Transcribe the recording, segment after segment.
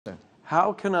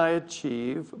How can I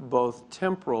achieve both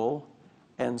temporal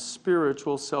and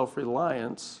spiritual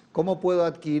self-reliance ¿Cómo puedo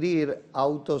adquirir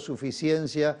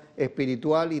autosuficiencia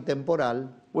espiritual y temporal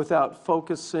without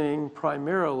focusing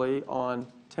primarily on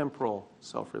temporal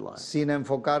self-reliance? sin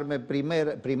enfocarme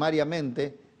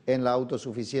primariamente en la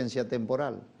autosuficiencia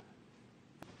temporal?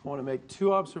 I want to make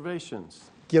two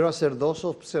observations. Quiero hacer dos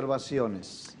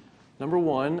observaciones. Number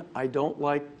one, I don't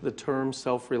like the term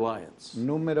self-reliance.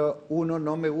 Número uno,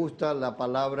 no me gusta la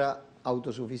palabra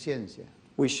autosuficiencia.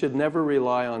 We should never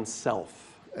rely on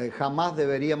self. Jamás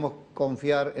deberíamos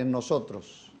confiar en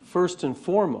nosotros. First and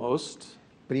foremost,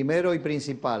 Primero y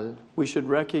principal, we should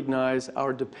recognize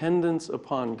our dependence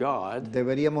upon God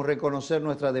deberíamos reconocer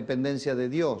nuestra dependencia de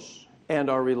Dios and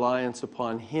our reliance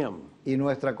upon Him. y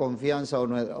nuestra confianza o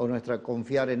nuestra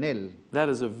confiar en Él. That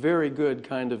is a very good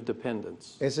kind of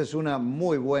dependence. Esa es una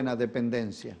muy buena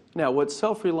dependencia. Now, what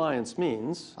self-reliance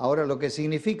means Ahora, lo que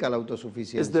significa la is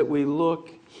autosuficiencia that we look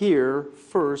here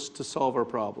first to solve our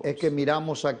problems. es que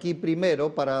miramos aquí primero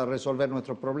para resolver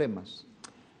nuestros problemas.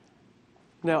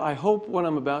 Now, I hope what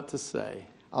I'm about to say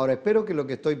Ahora, espero que lo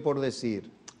que estoy por decir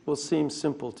will seem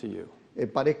simple to you.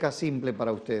 parezca simple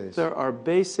para ustedes. There are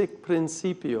basic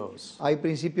principios Hay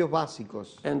principios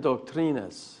básicos and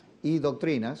doctrinas y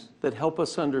doctrinas that help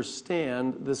us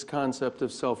understand this concept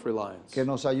of self-reliance. que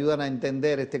nos ayudan a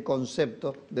entender este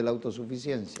concepto de la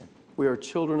autosuficiencia. We are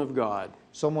children of God.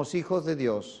 Somos hijos de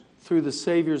Dios. Through the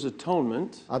Savior's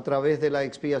atonement, A través de la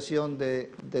expiación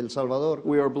del Salvador,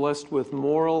 we are blessed with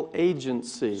moral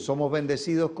agency. somos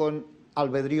bendecidos con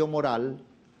albedrío moral.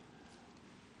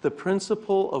 The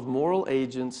principle of moral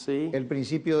agency El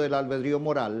principio del albedrío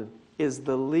moral is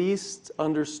the least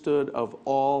understood of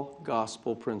all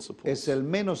gospel principles. es el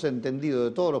menos entendido de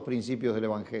todos los principios del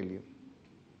Evangelio.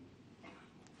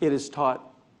 It is taught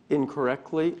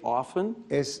incorrectly often,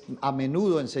 Es a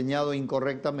menudo enseñado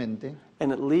incorrectamente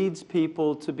and it leads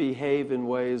people to behave in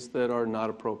ways that are not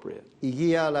appropriate. y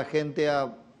guía a la gente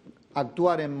a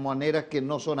actuar en maneras que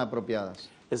no son apropiadas.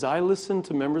 As I listen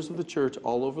to members of the church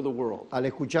all over the world, Al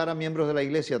escuchar a miembros de la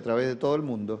iglesia a través de todo el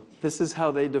mundo, this is how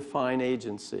they define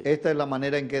agency. esta es la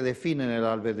manera en que definen el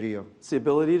albedrío. It's the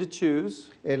ability to choose,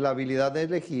 Es la habilidad de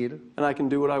elegir and I can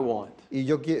do what I want. y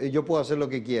yo puedo hacer lo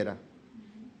que quiera.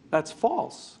 That's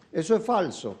false. Eso es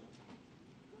falso.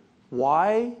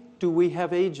 Why do we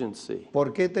have agency?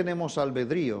 ¿Por qué tenemos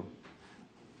albedrío?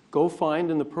 Go find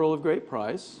in the Pearl of Great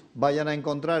Price, Vayan a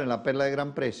encontrar en la perla de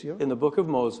gran precio, in the book of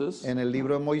Moses, en el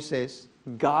libro de Moisés,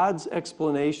 God's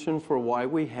explanation for why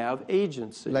we have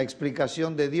agency. la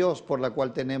explicación de Dios por la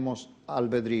cual tenemos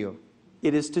albedrío.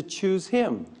 It is to choose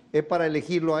Him, Es para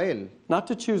elegirlo a Él, not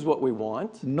to choose what we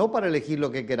want, no para elegir lo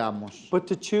que queramos, but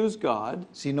to choose God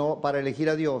sino para elegir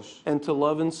a Dios and to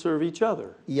love and serve each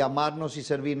other. y amarnos y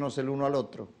servirnos el uno al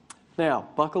otro. Now,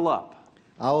 buckle up.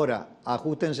 Ahora,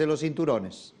 ajustense los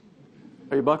cinturones.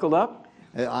 Are you buckled up?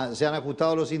 ¿Se han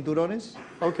ajustado los cinturones?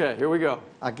 Okay, here we go.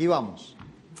 Aquí vamos.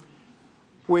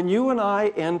 When you and I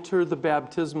enter the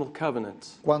baptismal covenant,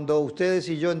 Cuando ustedes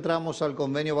y yo entramos al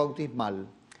convenio bautismal,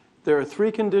 there are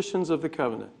three conditions of the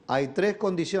covenant. hay tres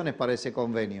condiciones para ese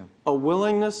convenio. A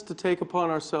willingness to take upon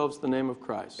ourselves the name of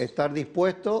Christ. Estar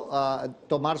dispuesto a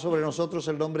tomar sobre nosotros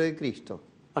el nombre de Cristo.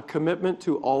 A commitment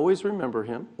to always remember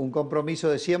Him. Un compromiso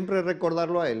de siempre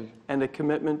recordarlo a Él. And a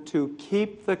commitment to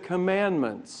keep the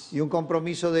commandments. Y un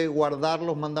compromiso de guardar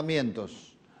los mandamientos.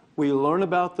 We learn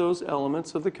about those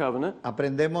elements of the covenant.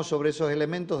 Aprendemos sobre esos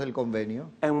elementos del convenio.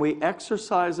 And we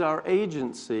exercise our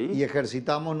agency Y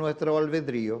ejercitamos nuestro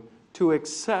albedrío to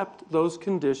accept those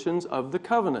conditions of the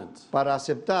covenant. para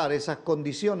aceptar esas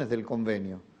condiciones del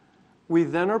convenio. We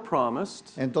then are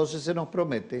promised Entonces se nos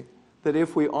promete that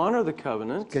if we honor the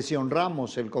covenant, que si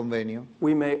honramos el convenio,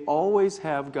 we may always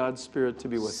have God's Spirit to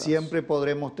be with us. siempre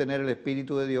podremos tener el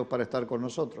Espíritu de Dios para estar con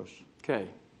nosotros. Okay.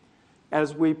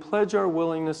 As we pledge our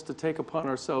willingness to take upon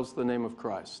ourselves the name of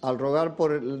Christ, Al rogar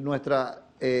por nuestra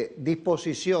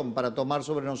disposición para tomar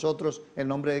sobre nosotros el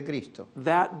nombre de Cristo.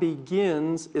 that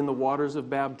begins in the waters of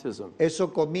baptism. Eso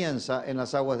comienza en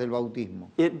las aguas del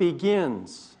bautismo. It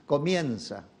begins.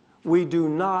 Comienza. We do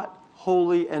not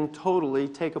wholly and totally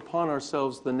take upon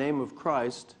ourselves the name of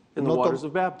Christ in the No to- waters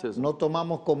of baptism. No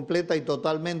tomamos completa y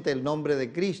totalmente el nombre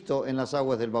de Cristo en las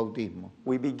aguas del bautismo.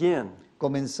 We begin.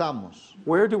 Comenzamos.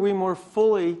 Where do we more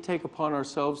fully take upon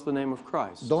ourselves the name of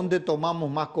Christ? ¿Dónde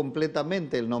tomamos más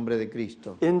completamente el nombre de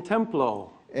Cristo? In templo.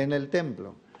 En el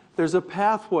templo. There's a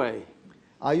pathway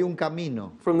Hay un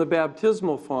camino from the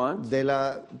baptismal font de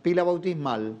la pila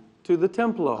bautismal to the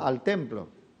templo. al templo.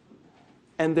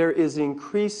 And there is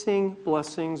increasing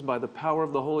blessings by the power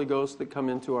of the Holy Ghost that come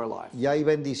into our life. Y hay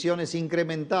bendiciones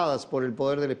incrementadas por el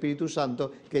poder del Espíritu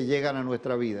Santo que llegan a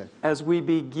nuestra vida. As we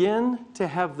begin to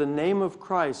have the name of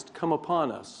Christ come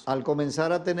upon us Al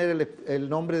comenzar a tener el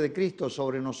nombre de Cristo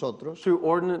sobre nosotros, through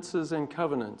ordinances and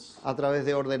covenants, a través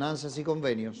de ordenanzas y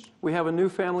convenios, we have a new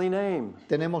family name,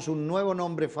 tenemos un nuevo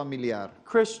nombre familiar,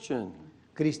 Christian.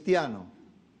 cristiano.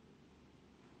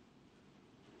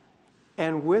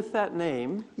 And with that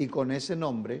name, Y con ese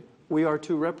nombre we are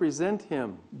to represent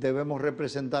him debemos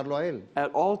representarlo a Él at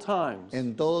all times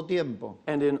en todo tiempo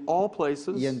and in all y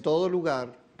places en todo lugar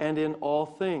and in all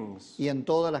things. y en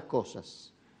todas las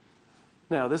cosas.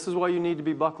 Now, this is why you need to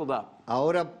be buckled up.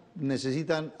 Ahora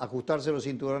necesitan ajustarse los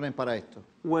cinturones para esto.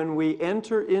 When we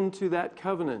enter into that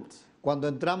covenant Cuando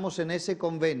entramos en ese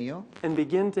convenio and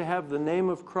begin to have the name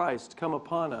of Christ come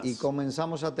upon y us,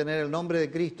 comenzamos a tener el nombre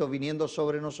de Cristo viniendo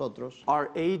sobre nosotros,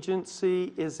 our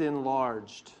agency is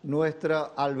enlarged.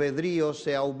 nuestro albedrío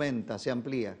se aumenta, se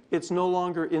amplía. It's no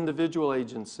longer individual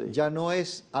agency. Ya no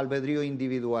es albedrío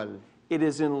individual, It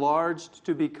is enlarged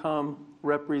to become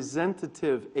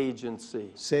representative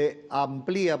agency. se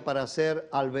amplía para ser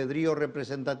albedrío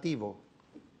representativo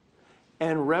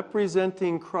And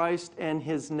representing Christ and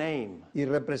his name y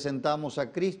representamos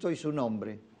a Cristo y su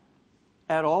nombre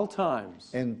at all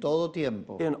times, en todo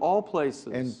tiempo, in all en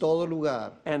places, todo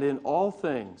lugar and in all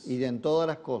things y en todas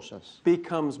las cosas.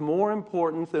 becomes more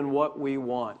important than what we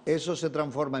want. Eso se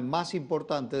transforma en más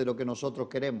importante de lo que nosotros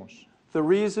queremos. The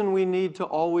reason we need to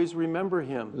always remember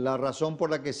him La razón por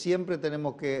la que siempre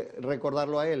tenemos que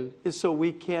recordarlo a Él is so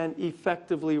we can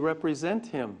effectively represent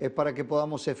him. es para que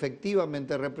podamos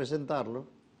efectivamente representarlo.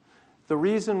 The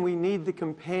reason we need the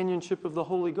companionship of the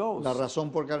Holy Ghost. La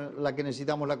razón por la que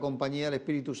necesitamos la compañía del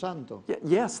Espíritu Santo.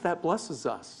 Yes, that blesses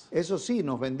us. Eso sí,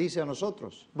 nos bendice a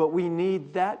nosotros, But we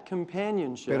need that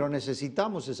companionship pero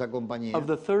necesitamos esa compañía of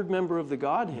the third member of the del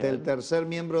Godhead tercer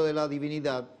miembro de la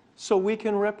divinidad so we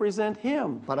can represent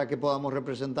him. para que podamos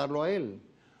representarlo a Él.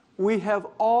 We have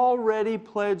already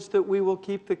pledged that we will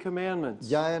keep the commandments.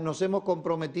 Ya nos hemos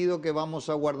comprometido que vamos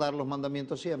a guardar los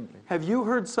mandamientos siempre. Have you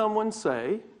heard someone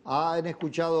say, ¿Han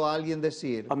escuchado a alguien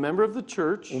decir, a member of the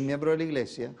church un miembro de la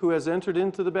iglesia, who has entered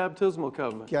into the baptismal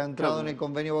covenant, que ha entrado en el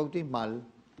convenio bautismal,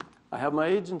 I have my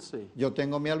agency. yo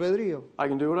tengo mi albedrío, I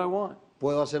can do what I want.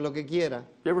 puedo hacer lo que quiera?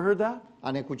 You ever heard that?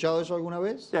 ¿Han escuchado eso alguna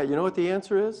vez? Yeah, you know what the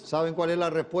answer is? ¿Saben cuál es la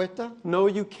respuesta? No,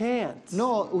 you can't.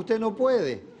 No, usted no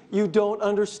puede. You don't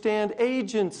understand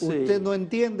agency. Usted no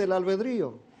entiende el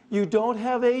albedrío. You don't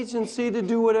have agency to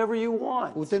do whatever you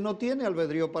want. Usted no tiene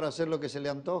albedrío para hacer lo que se le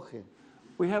antoje.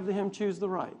 We have the hymn Choose the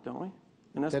Right, don't we?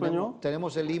 In español?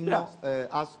 Tenemos el himno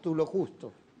Haz tú lo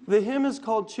justo. The hymn is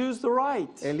called Choose the Right,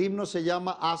 El himno se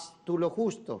llama Haz tú lo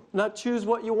justo. not choose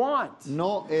what you want.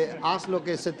 No haz lo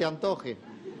que se te antoje.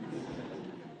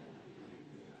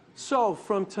 So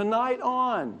from tonight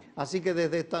on, Así que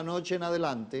desde esta noche en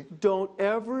adelante, don't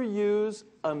ever use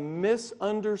a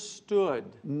misunderstood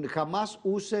jamás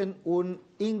usen un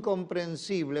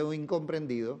incomprensible o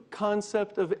incomprendido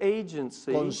concept of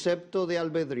agency concepto de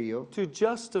albedrío to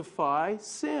justify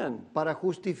sin. para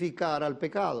justificar al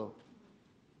pecado.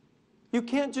 You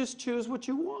can't just choose what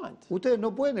you want. Ustedes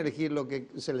no pueden elegir lo que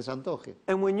se les antoje.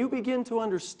 And when you begin to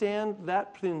understand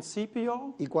that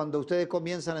principio, Y cuando ustedes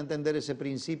comienzan a entender ese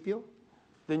principio,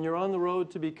 then you're on the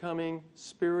road to becoming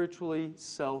spiritually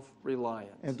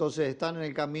self-reliant, entonces están en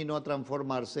el camino a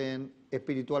transformarse en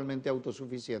espiritualmente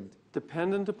autosuficiente,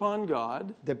 dependent upon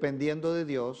God, dependiendo de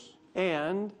Dios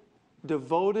and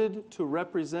devoted to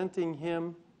representing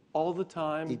him all the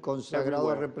time, y consagrado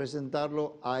a everywhere.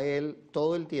 representarlo a Él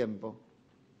todo el tiempo.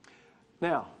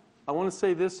 Now, I want to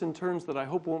say this in terms that I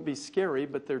hope won't be scary,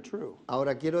 but they're true.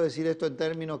 Ahora quiero decir esto en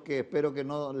términos que espero que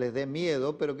no les dé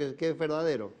miedo, pero que es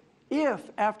verdadero.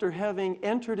 If, after having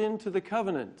entered into the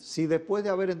covenant, Si después de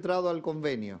haber entrado al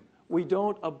convenio we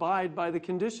don't abide by the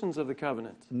conditions of the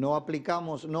covenant. no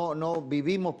aplicamos, no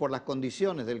vivimos por las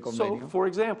condiciones del So, convenio, for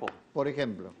example, por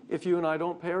ejemplo, if you and I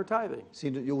don't pay our tithing, si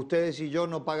ustedes y yo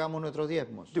no pagamos nuestros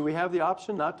diezmos, do we have the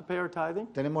option not to pay our tithing?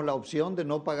 ¿tenemos la opción de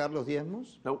no pagar los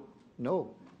diezmos? Nope.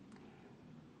 No,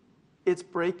 It's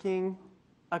breaking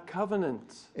a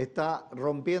covenant. está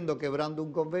rompiendo, quebrando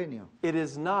un convenio. It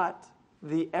is not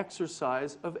the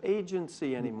exercise of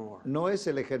agency anymore. No es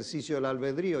el ejercicio del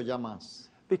albedrío ya más.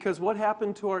 Because what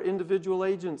happened to our individual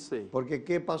agency? Porque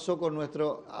 ¿qué pasó con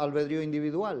nuestro albedrío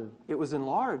individual? It was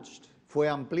enlarged. Fue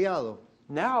ampliado.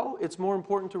 Now it's more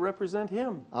important to represent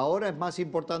him. Ahora es más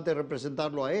importante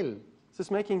representarlo a Él. Is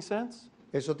this making sense?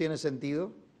 ¿Eso tiene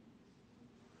sentido?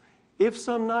 If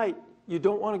some night you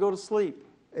don't want to go to sleep,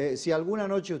 Si alguna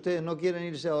noche ustedes no quieren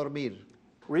irse a dormir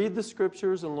Read the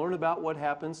scriptures and learn about what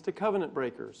happens to covenant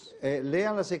breakers.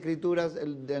 Lean las escrituras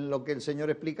en lo que el Señor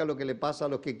explica lo que le pasa a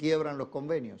los que quiebran los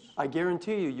convenios. I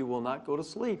guarantee you, you will not go to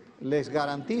sleep. Les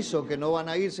garantizo que no van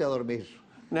a irse a dormir.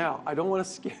 Now, I don't want to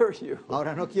scare you,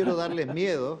 Ahora no quiero darles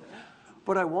miedo,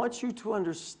 but I want you to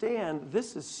understand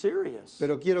this is serious.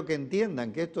 pero quiero que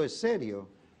entiendan que esto es serio.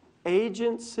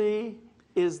 Agency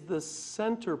is the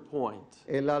center point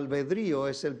El albedrío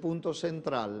es el punto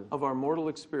central of our mortal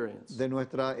experience. de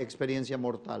nuestra experiencia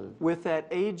mortal. With that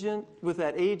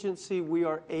agency, we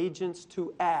are agents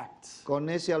to act. Con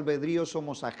ese albedrío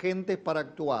somos agentes para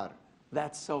actuar.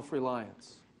 That's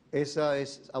self-reliance. Esa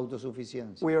es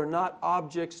autosuficiencia. We are not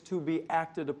objects to be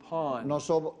acted upon. No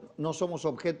somos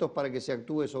objetos para que se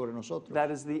actúe sobre nosotros.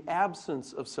 That is the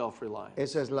absence of self-reliance.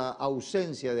 Esa es la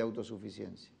ausencia de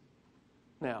autosuficiencia.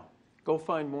 Now, go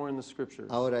find more in the scriptures.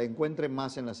 Ahora, encuentren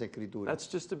más en las escrituras. That's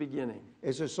just the beginning.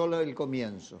 Eso es solo el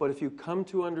comienzo. But if you come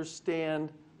to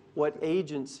understand what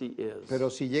agency is, Pero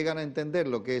si llegan a entender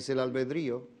lo que es el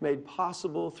albedrío, made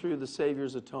possible through the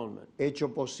Savior's atonement, hecho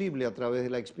posible a través de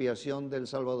la expiación del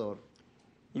Salvador,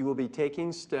 you will be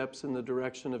taking steps in the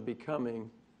direction of becoming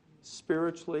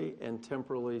spiritually and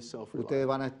temporally self-reliant. ustedes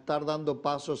van a estar dando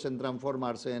pasos en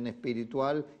transformarse en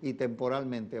espiritual y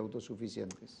temporalmente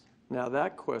autosuficientes. Now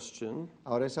that question,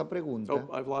 Ahora esa pregunta, oh,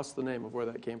 I've lost the name of where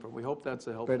that came from. We hope that's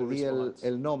a helpful perdí response.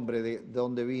 el nombre de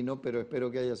dónde vino, pero espero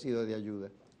que haya sido de ayuda.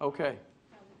 Okay.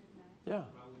 Yeah.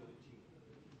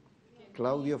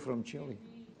 Claudio from Chile.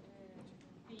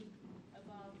 Speak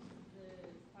about the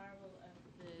parable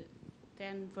of the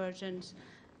 10 virgins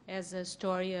as a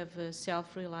story of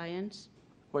self-reliance?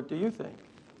 What do you think?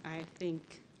 I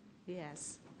think,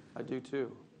 yes. I do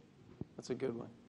too. That's a good one.